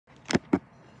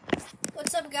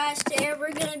What's up, guys? Today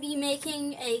we're going to be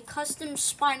making a custom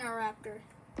SPINORAPTor.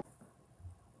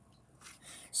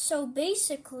 So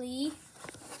basically,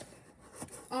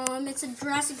 it's a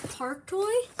Jurassic Park toy.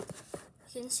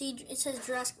 You can see it says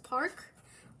Jurassic Park.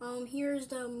 Here's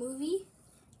the movie.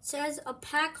 It says, a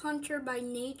pack hunter by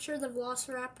nature, the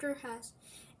Velociraptor has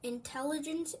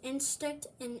intelligence, instinct,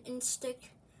 and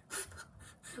instinct.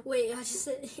 Wait, I just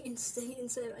said instinct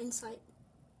instead of insight.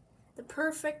 The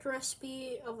perfect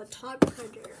recipe of a top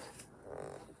predator.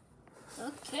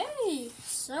 Okay,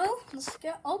 so let's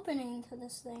get opening to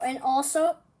this thing. And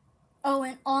also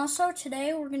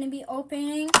today we're gonna be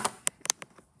opening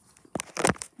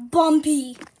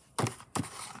Bumpy.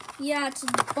 Yeah, it's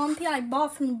a Bumpy I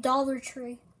bought from Dollar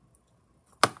Tree.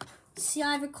 See,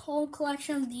 I have a whole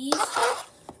collection of these.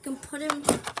 You can put them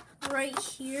right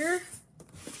here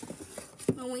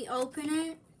when we open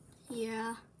it.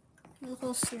 Yeah. The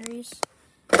whole series.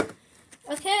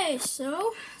 Okay,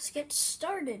 so let's get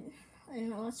started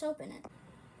and let's open it.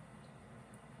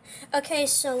 Okay,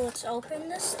 so let's open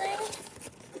this thing.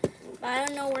 But I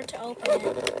don't know where to open it.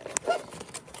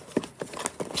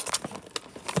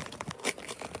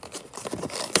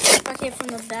 Okay, from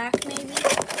the back maybe.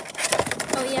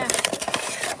 Oh yeah.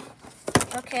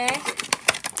 Okay.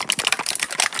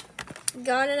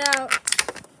 Got it out.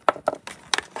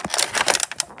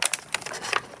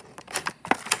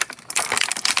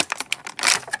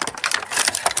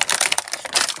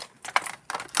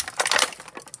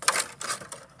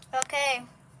 Okay,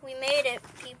 we made it,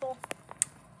 people.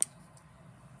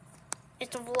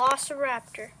 It's a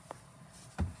Velociraptor.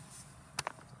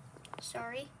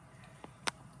 Sorry.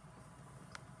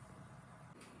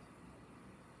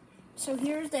 So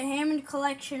here's the Hammond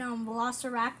collection on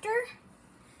Velociraptor.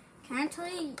 Can I tell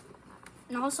you,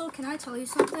 and also can I tell you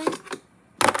something?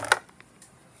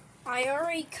 I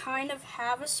already kind of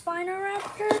have a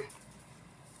SPINORAPTor,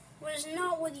 but it's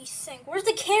not what you think. Where's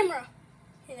the camera?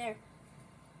 Hey there.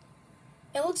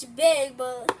 It looks big,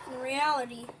 but in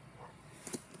reality,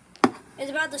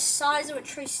 it's about the size of a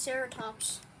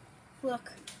Triceratops.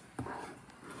 Look.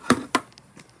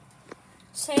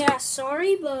 So yeah,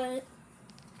 sorry, but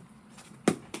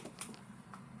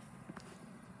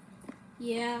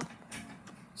yeah,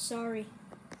 sorry.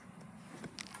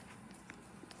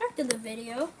 Back to the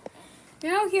video.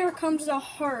 Now here comes the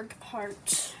hard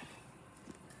part.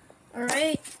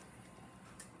 Alright.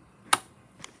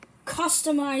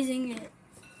 Customizing it.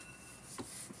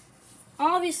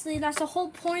 Obviously, that's the whole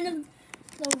point of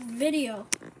the video.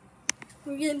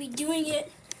 We're going to be doing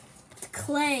it with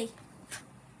clay.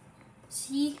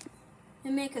 See?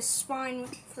 And make a spine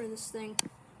for this thing.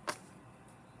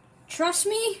 Trust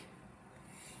me,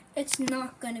 it's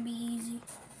not going to be easy.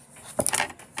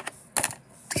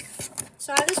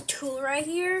 So I have this tool right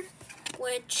here,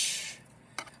 which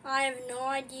I have no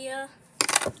idea.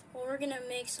 Well, we're going to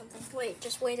make something. Wait,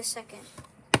 just wait a second.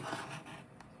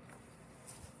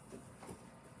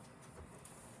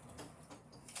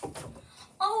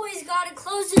 Always gotta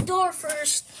close the door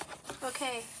first.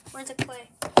 Okay, where's the clay?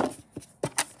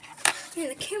 Man,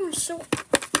 the camera's so...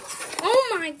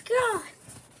 Oh my god!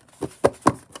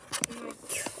 Oh my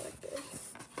god.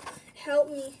 Help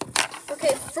me.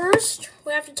 Okay, first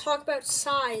we have to talk about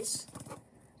size.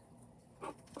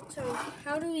 So,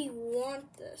 how do we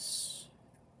want this?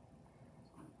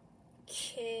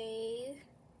 Okay.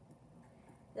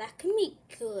 That can be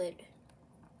good.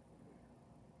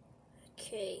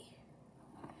 Okay.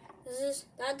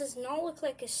 That does not look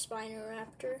like a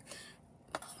SPINORAPTor,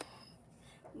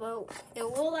 but it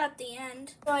will at the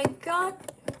end.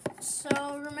 So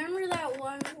remember that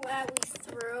one that we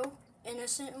threw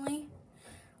innocently?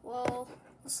 Well,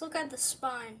 let's look at the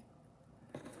spine.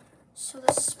 So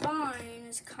the spine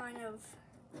is kind of,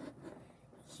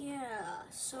 yeah,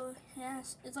 so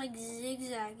yes, it's like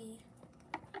zigzaggy.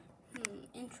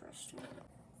 Interesting.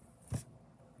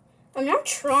 I'm not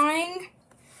trying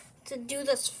to do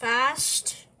this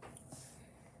fast,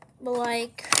 but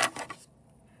like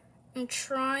I'm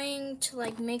trying to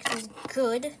like make this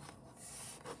good.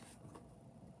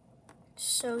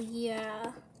 So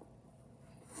yeah,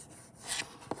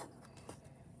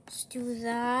 let's do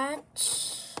that.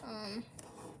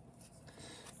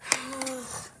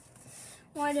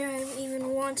 Why did I even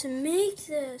want to make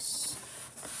this?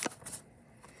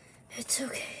 It's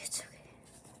okay, it's okay.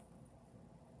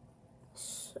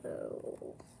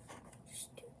 So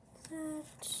just do that.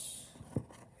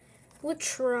 We'll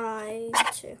try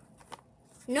to.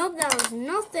 Nope, that was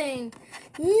nothing.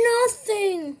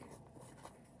 Nothing.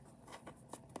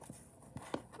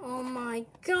 Oh my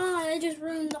god, I just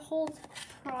ruined the whole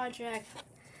project.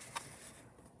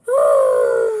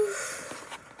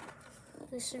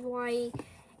 This is why I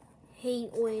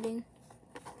hate waiting.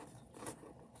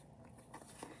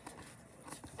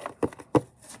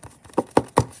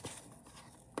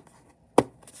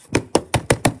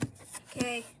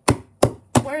 Okay,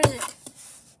 where is it?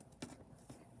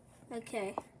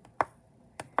 Okay,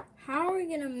 how are we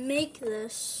gonna make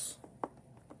this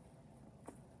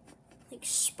like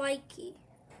spiky?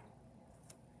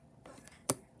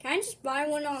 Can I just buy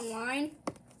one online?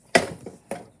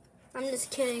 I'm just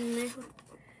kidding.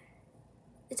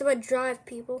 It's about drive,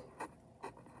 people.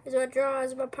 It's about drive,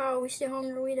 it's about power. We stay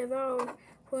hungry, we devour.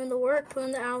 Put in the work, put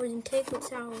in the hours, and take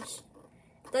what's ours.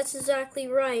 That's exactly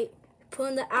right. Put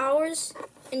in the hours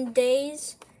and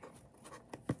days.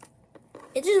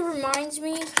 It just reminds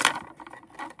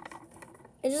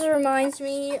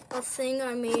me of a thing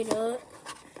I made up.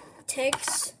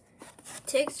 Ticks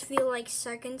feel like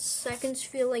seconds, seconds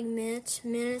feel like minutes,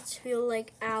 minutes feel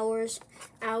like hours,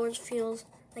 hours feels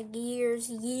like years,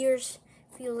 years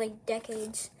feel like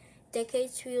decades,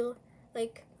 decades feel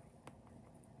like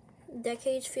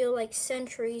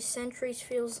centuries, centuries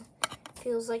feels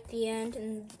like the end,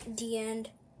 and the end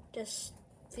just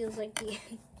feels like the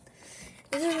end.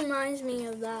 This just reminds me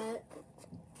of that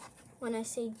when I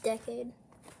say decade.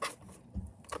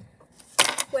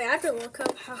 Wait, I have to look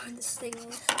up how this thing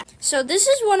is. So this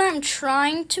is what I'm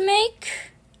trying to make.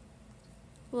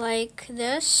 Like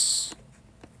this.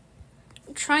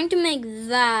 I'm trying to make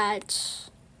that.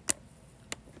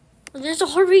 There's a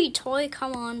Harvey toy.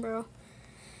 Come on, bro.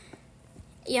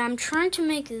 Yeah, I'm trying to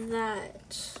make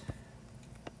that.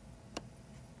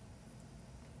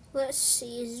 Let's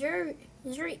see. Is there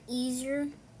easier?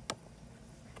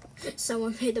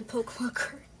 Someone made the Pokemon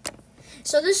card.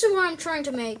 So this is what I'm trying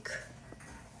to make.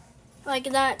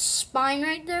 Like that spine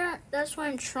right there, that's what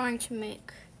I'm trying to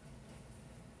make.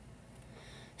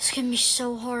 It's gonna be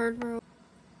so hard, bro.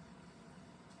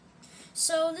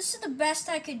 So this is the best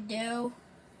I could do.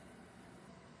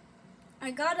 I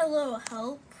got a little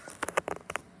help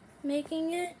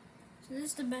making it. So this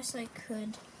is the best I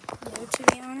could do, to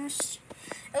be honest.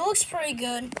 It looks pretty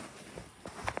good.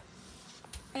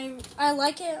 I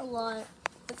like it a lot.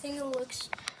 I think it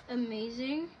looks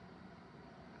amazing.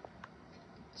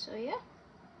 So yeah.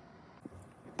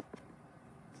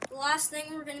 The last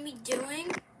thing we're gonna be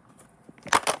doing,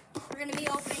 we're gonna be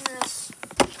opening this.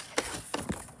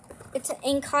 It's an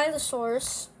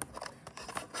Ankylosaurus,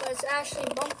 but it's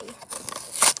actually bumpy.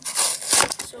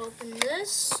 So open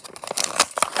this,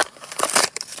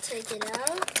 take it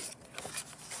out,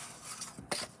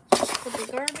 just put the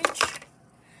garbage,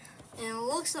 and it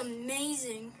looks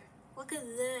amazing. Look at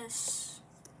this.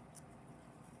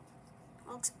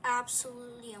 Looks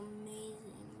absolutely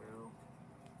amazing, bro.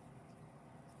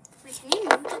 Wait, can you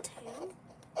move the tail?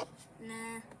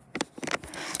 Nah.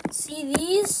 See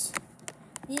these?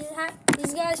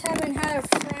 These guys haven't had a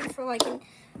friend for like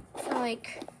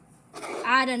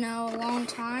I don't know, a long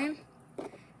time.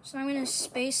 So I'm gonna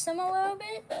space them a little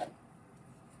bit,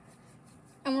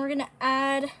 and we're gonna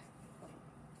add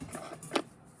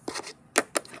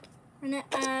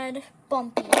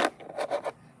Bumpy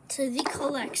to the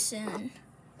collection.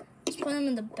 Let's put them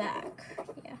in the back.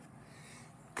 Yeah.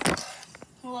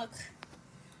 Look,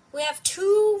 we have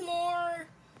two more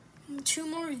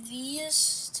of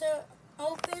these to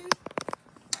open.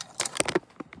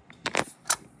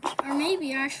 Or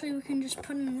maybe actually we can just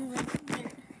put them right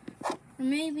there. Or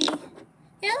maybe, yeah,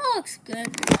 that looks good.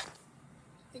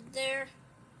 Right there.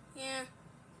 Yeah.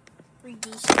 Pretty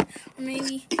decent. Or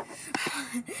maybe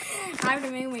I have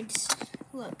to make my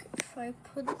look. If I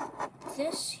put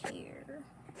this here,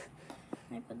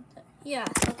 I put that. Yeah,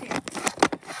 okay.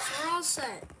 So we're all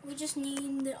set. We just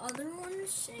need the other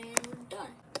ones, and we're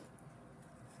done.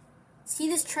 See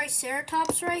this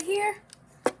Triceratops right here?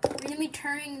 We're gonna be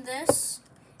turning this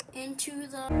into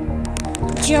the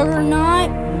Juggernaut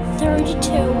 32.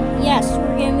 Yes,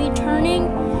 we're gonna be turning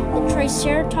the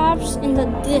Triceratops into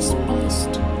this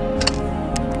beast.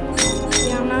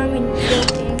 Yeah, I'm not even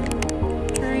joking.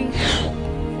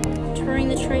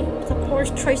 Turning the poor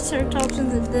Triceratops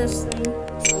into this thing.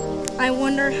 I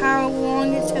wonder how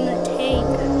long it's gonna take.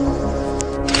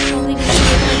 It's probably gonna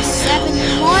take like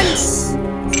 7 months.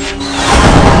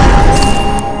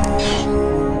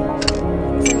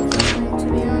 To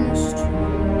be honest,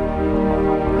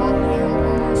 I'll handle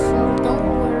myself. Don't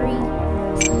worry.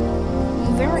 I'm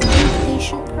a very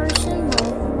impatient person, but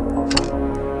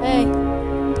hey,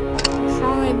 I'm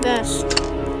trying my best.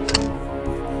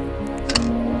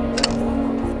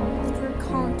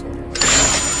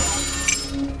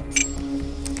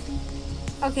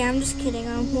 Okay, I'm just kidding.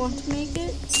 I want to make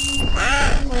it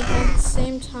like at the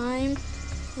same time.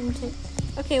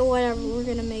 Okay, whatever. We're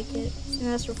gonna make it, and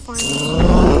that's our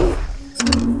final.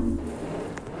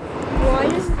 Why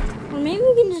does? Or maybe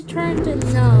we can just turn it to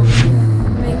no.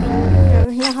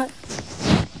 Maybe not.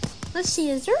 Let's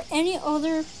see. Is there any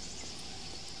other?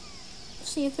 Let's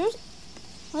see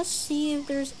if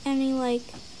there's any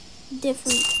like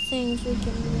different things we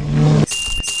can make.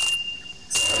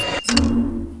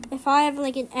 If I have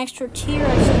like an extra tier,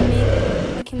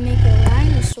 I can make a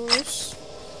Rhinosaurus.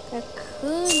 That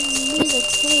could be the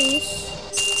case.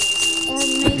 Or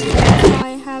maybe if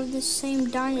I have the same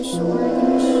dinosaur,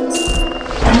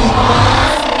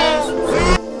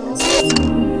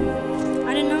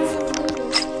 I don't know what to do.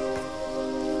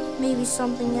 Maybe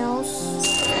something else.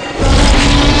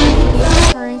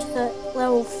 Maybe turn into the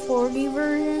level 40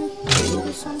 version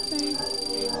or something.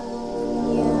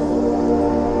 Yeah.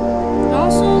 And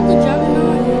also the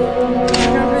Juggernaut is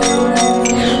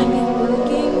going to be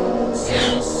working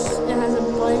since it has a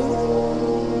button.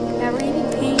 Yeah, we're going to be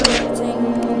painting everything.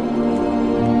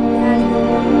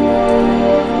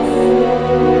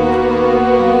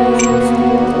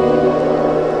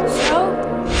 So,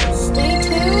 stay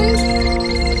tuned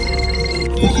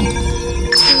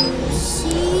to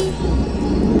see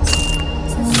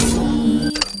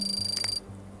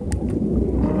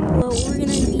what we're going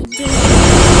to be doing.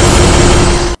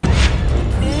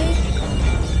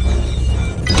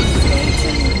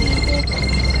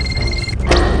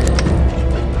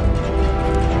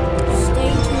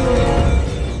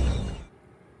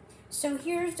 So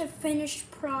here's the finished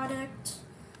product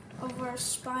of our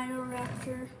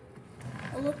SPINORAPTor.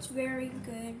 It looks very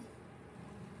good.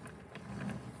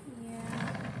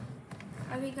 Yeah.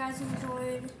 I hope you guys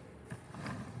enjoyed.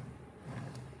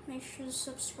 Make sure to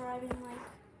subscribe and like.